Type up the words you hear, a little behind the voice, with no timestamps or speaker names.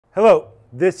Hello,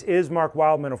 this is Mark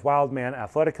Wildman of Wildman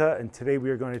Athletica, and today we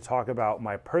are going to talk about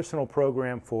my personal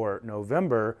program for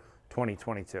November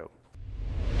 2022.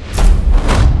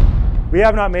 We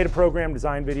have not made a program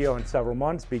design video in several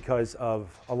months because of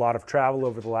a lot of travel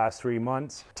over the last 3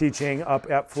 months, teaching up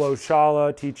at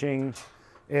FlowShala, teaching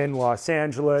in Los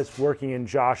Angeles, working in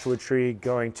Joshua Tree,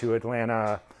 going to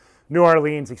Atlanta, New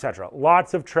Orleans, etc.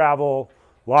 Lots of travel,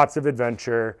 lots of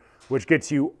adventure, which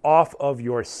gets you off of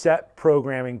your set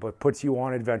programming but puts you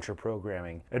on adventure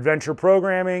programming. Adventure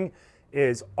programming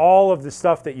is all of the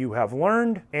stuff that you have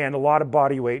learned and a lot of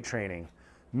body weight training.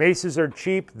 Maces are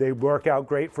cheap, they work out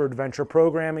great for adventure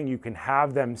programming. You can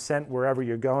have them sent wherever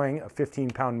you're going. A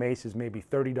 15-pound mace is maybe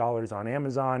 $30 on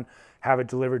Amazon. Have it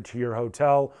delivered to your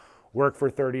hotel. Work for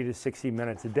 30 to 60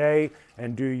 minutes a day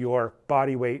and do your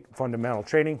body weight fundamental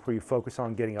training where you focus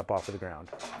on getting up off of the ground.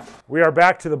 We are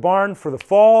back to the barn for the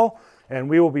fall, and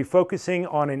we will be focusing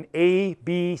on an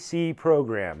ABC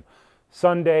program.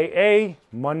 Sunday A,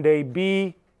 Monday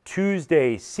B,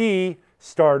 Tuesday C,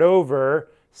 start over,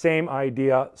 same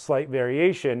idea, slight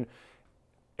variation.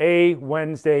 A,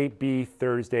 Wednesday, B,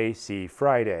 Thursday, C,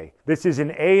 Friday. This is an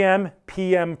AM,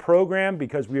 PM program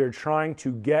because we are trying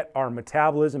to get our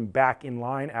metabolism back in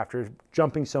line after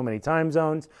jumping so many time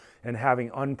zones and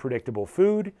having unpredictable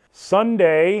food.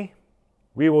 Sunday,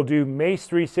 we will do Mace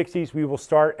 360s. We will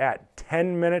start at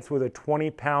 10 minutes with a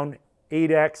 20-pound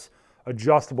 8X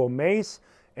adjustable mace,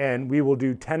 and we will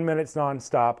do 10 minutes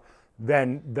nonstop.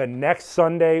 Then the next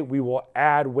Sunday, we will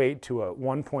add weight to a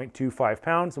 1.25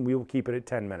 pounds and we will keep it at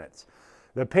 10 minutes.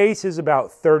 The pace is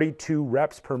about 32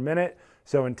 reps per minute.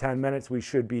 So in 10 minutes, we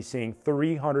should be seeing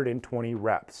 320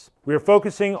 reps. We are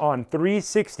focusing on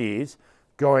 360s,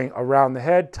 going around the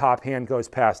head, top hand goes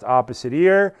past opposite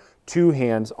ear, 2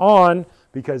 hands on,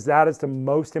 because that is the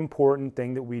most important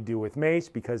thing that we do with mace,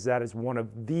 because that is one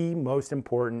of the most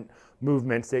important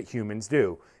movements that humans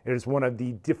do. It is one of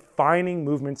the defining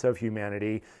movements of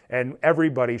humanity, and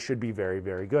everybody should be very,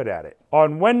 very good at it.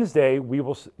 On Wednesday, we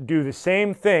will do the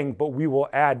same thing, but we will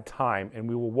add time, and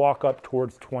we will walk up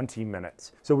towards 20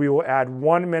 minutes. So we will add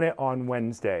 1 minute on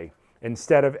Wednesday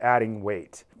instead of adding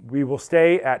weight. We will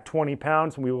stay at 20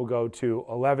 pounds, and we will go to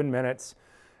 11 minutes,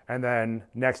 and then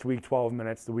next week 12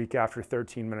 minutes, the week after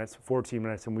 13 minutes, 14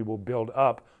 minutes, and we will build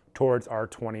up towards our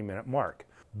 20-minute mark.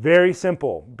 Very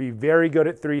simple. Be very good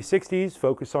at 360s.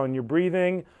 Focus on your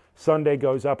breathing. Sunday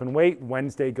goes up in weight.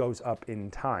 Wednesday goes up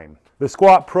in time. The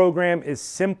squat program is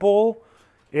simple.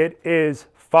 It is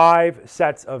 5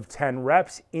 sets of 10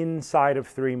 reps inside of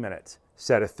 3 minutes.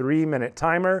 Set a 3-minute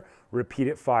timer. Repeat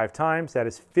it 5 times. That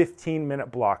is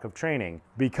 15-minute block of training.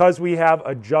 Because we have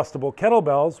adjustable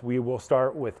kettlebells, we will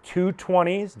start with 2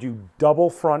 20s, do double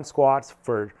front squats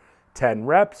for 10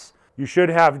 reps. You should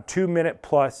have 2-minute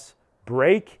plus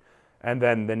break, and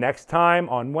then the next time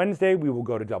on Wednesday we will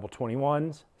go to double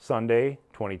 21s, Sunday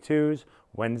 22s,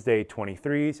 Wednesday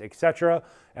 23s, etc.,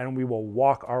 and we will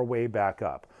walk our way back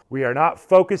up. We are not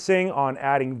focusing on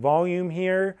adding volume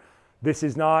here. This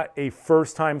is not a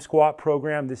first-time squat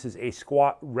program. This is a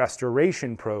squat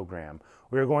restoration program.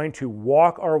 We're going to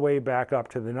walk our way back up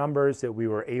to the numbers that we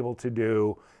were able to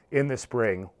do in the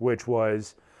spring, which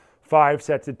was 5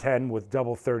 sets of 10 with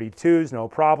double 32s, no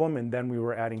problem, and then we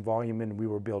were adding volume and we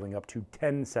were building up to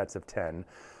 10 sets of 10.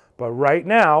 But right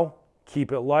now,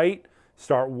 keep it light,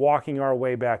 start walking our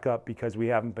way back up because we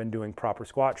haven't been doing proper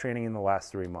squat training in the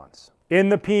last 3 months. In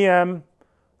the PM,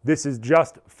 this is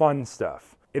just fun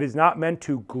stuff. It is not meant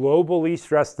to globally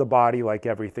stress the body like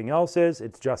everything else is.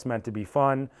 It's just meant to be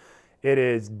fun. It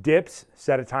is dips,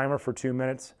 set a timer for 2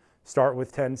 minutes, start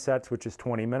with 10 sets, which is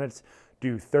 20 minutes.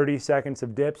 Do 30 seconds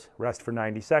of dips, rest for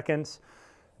 90 seconds.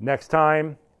 Next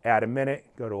time, add a minute,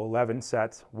 go to 11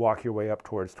 sets, walk your way up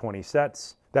towards 20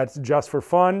 sets. That's just for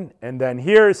fun. And then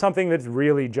here is something that's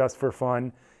really just for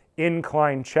fun.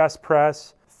 Incline chest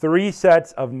press, 3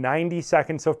 sets of 90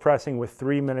 seconds of pressing with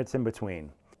 3 minutes in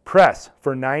between. Press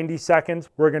for 90 seconds.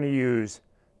 We're gonna use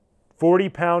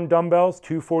 40-pound dumbbells,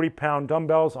 2 40-pound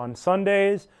dumbbells on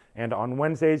Sundays, and on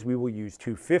Wednesdays we will use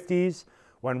 2 50s.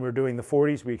 When we're doing the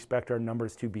 40s, we expect our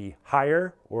numbers to be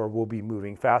higher, or we'll be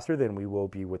moving faster than we will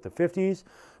be with the 50s.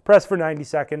 Press for 90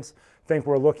 seconds. Think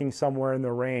we're looking somewhere in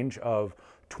the range of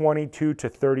 22 to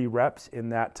 30 reps in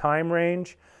that time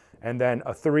range. And then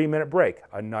a 3-minute break,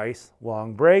 a nice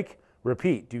long break.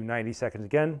 Repeat, do 90 seconds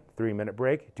again, 3-minute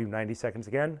break, do 90 seconds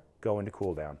again, go into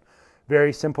cool down.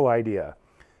 Very simple idea.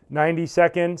 90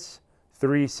 seconds,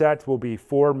 3 sets will be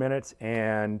 4 minutes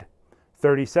and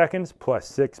 30 seconds plus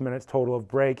 6 minutes total of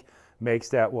break makes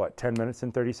that what, 10 minutes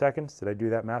and 30 seconds? Did I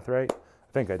do that math right?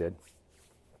 I think I did.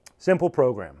 Simple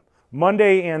program.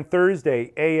 Monday and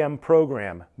Thursday, AM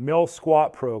program, mill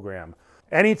squat program.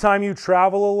 Anytime you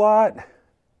travel a lot,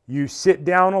 you sit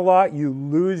down a lot, you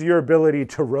lose your ability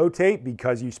to rotate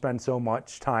because you spend so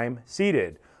much time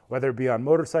seated. Whether it be on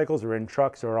motorcycles or in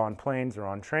trucks or on planes or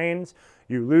on trains,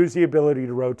 you lose the ability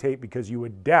to rotate because you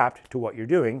adapt to what you're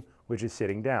doing, which is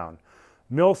sitting down.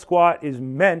 Mill squat is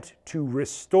meant to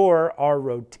restore our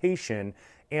rotation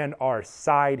and our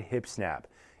side hip snap.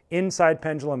 Inside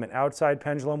pendulum and outside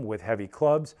pendulum with heavy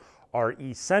clubs are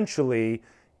essentially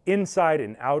inside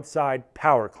and outside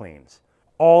power cleans.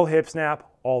 All hip snap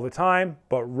all the time,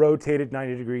 but rotated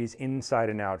 90 degrees inside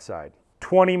and outside.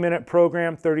 20-minute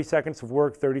program, 30 seconds of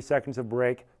work, 30 seconds of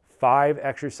break, 5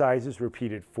 exercises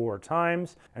repeated 4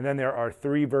 times. And then there are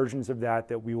 3 versions of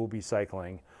that we will be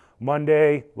cycling.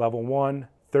 Monday, level 1,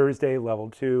 Thursday, level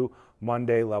 2,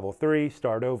 Monday, level 3,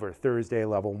 start over, Thursday,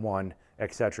 level 1,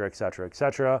 etc., etc.,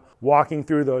 etc. Walking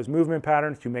through those movement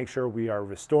patterns to make sure we are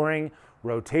restoring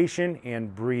rotation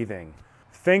and breathing.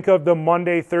 Think of the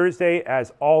Monday, Thursday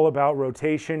as all about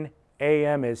rotation.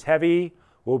 AM is heavy.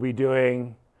 We'll be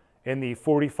doing in the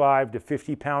 45 to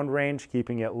 50 pound range,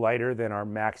 keeping it lighter than our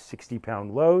max 60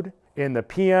 pound load. In the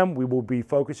PM, we will be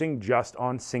focusing just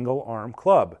on single arm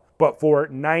club, but for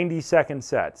 90-second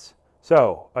sets.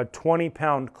 So a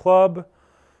 20-pound club,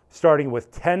 starting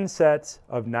with 10 sets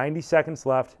of 90 seconds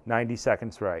left, 90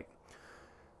 seconds right.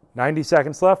 90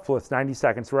 seconds left plus 90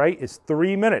 seconds right is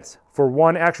 3 minutes for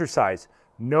one exercise.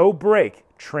 No break,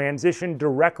 transition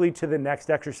directly to the next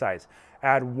exercise.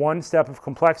 Add 1 step of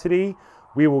complexity.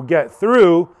 We will get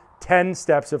through 10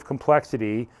 steps of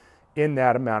complexity in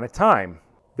that amount of time.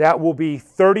 That will be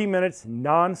 30 minutes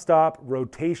nonstop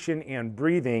rotation and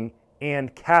breathing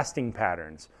and casting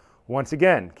patterns. Once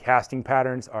again, casting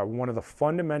patterns are one of the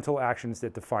fundamental actions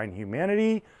that define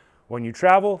humanity. When you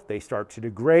travel, they start to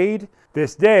degrade.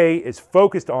 This day is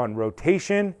focused on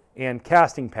rotation and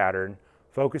casting pattern.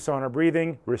 Focus on our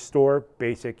breathing, restore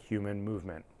basic human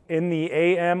movement. In the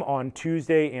AM on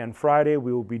Tuesday and Friday,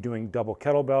 we will be doing double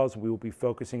kettlebells. We will be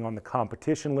focusing on the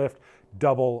competition lift,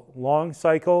 double long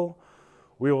cycle.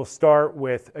 We will start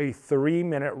with a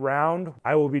 3-minute round.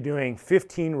 I will be doing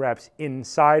 15 reps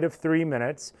inside of 3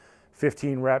 minutes.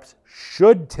 15 reps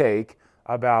should take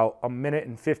about 1 minute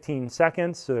and 15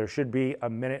 seconds, so there should be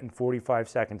 1 minute and 45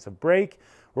 seconds of break.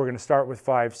 We're going to start with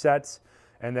 5 sets,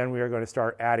 and then we are going to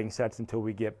start adding sets until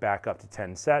we get back up to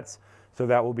 10 sets. So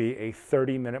that will be a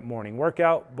 30-minute morning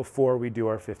workout before we do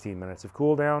our 15 minutes of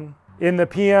cool down. In the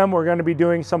PM, we're going to be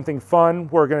doing something fun.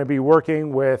 We're going to be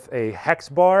working with a hex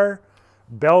bar.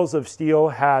 Bells of Steel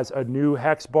has a new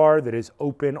hex bar that is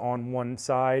open on one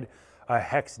side, a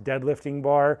hex deadlifting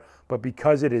bar, but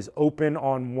because it is open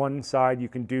on one side, you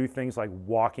can do things like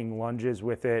walking lunges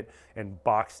with it and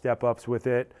box step-ups with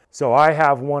it. So I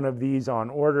have one of these on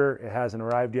order. It hasn't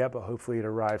arrived yet, but hopefully it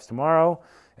arrives tomorrow,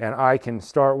 and I can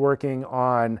start working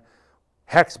on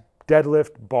hex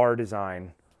deadlift bar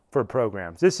design for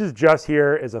programs. This is just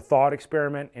here as a thought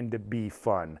experiment and to be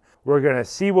fun. We're gonna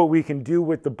see what we can do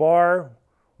with the bar,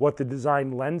 what the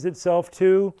design lends itself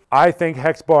to. I think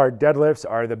hex bar deadlifts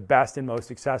are the best and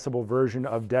most accessible version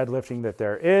of deadlifting that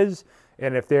there is.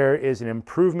 And if there is an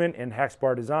improvement in hex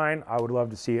bar design, I would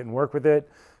love to see it and work with it.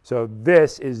 So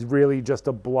this is really just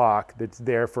a block that's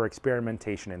there for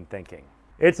experimentation and thinking.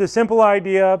 It's a simple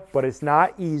idea, but it's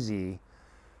not easy.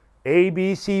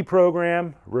 ABC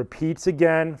program repeats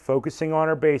again, focusing on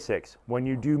our basics. When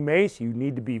you do mace, you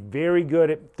need to be very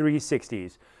good at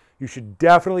 360s. You should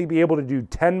definitely be able to do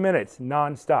 10 minutes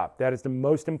nonstop. That is the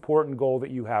most important goal that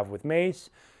you have with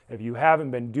mace. If you haven't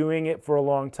been doing it for a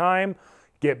long time,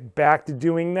 get back to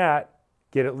doing that.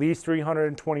 Get at least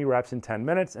 320 reps in 10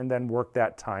 minutes and then work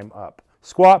that time up.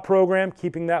 Squat program,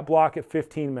 keeping that block at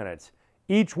 15 minutes.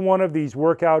 Each one of these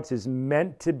workouts is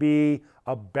meant to be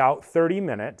about 30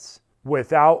 minutes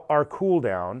without our cool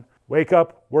down. Wake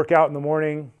up, work out in the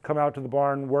morning, come out to the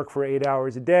barn, work for 8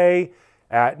 hours a day.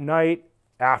 At night,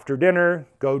 after dinner,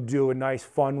 go do a nice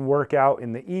fun workout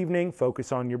in the evening,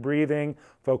 focus on your breathing,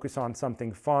 focus on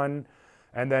something fun,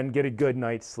 and then get a good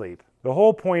night's sleep. The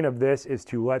whole point of this is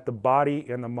to let the body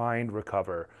and the mind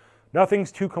recover.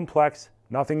 Nothing's too complex,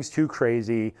 nothing's too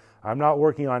crazy. I'm not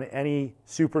working on any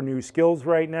super new skills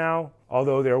right now,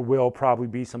 although there will probably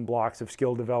be some blocks of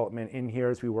skill development in here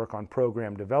as we work on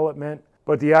program development.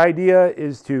 But the idea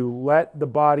is to let the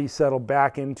body settle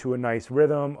back into a nice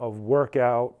rhythm of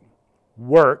workout,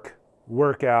 work,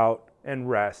 workout, and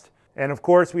rest. And of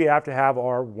course, we have to have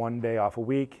our 1 day off a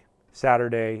week.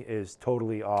 Saturday is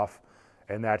totally off,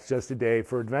 and that's just a day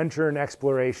for adventure and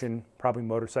exploration, probably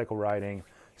motorcycle riding,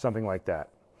 something like that.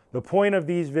 The point of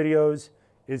these videos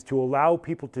is to allow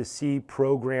people to see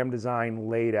program design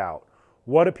laid out.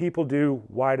 What do people do?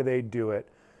 Why do they do it?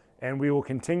 And we will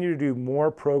continue to do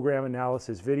more program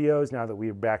analysis videos now that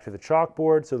we are back to the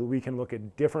chalkboard so that we can look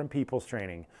at different people's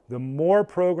training. The more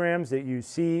programs that you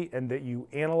see and that you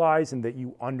analyze and that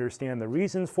you understand the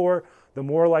reasons for, the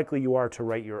more likely you are to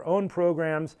write your own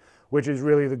programs, which is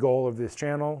really the goal of this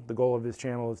channel. The goal of this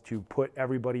channel is to put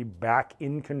everybody back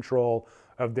in control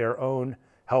of their own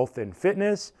health and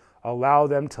fitness, allow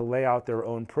them to lay out their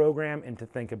own program and to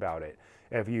think about it.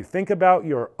 If you think about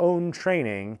your own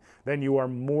training, then you are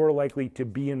more likely to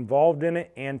be involved in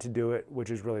it and to do it,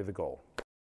 which is really the goal.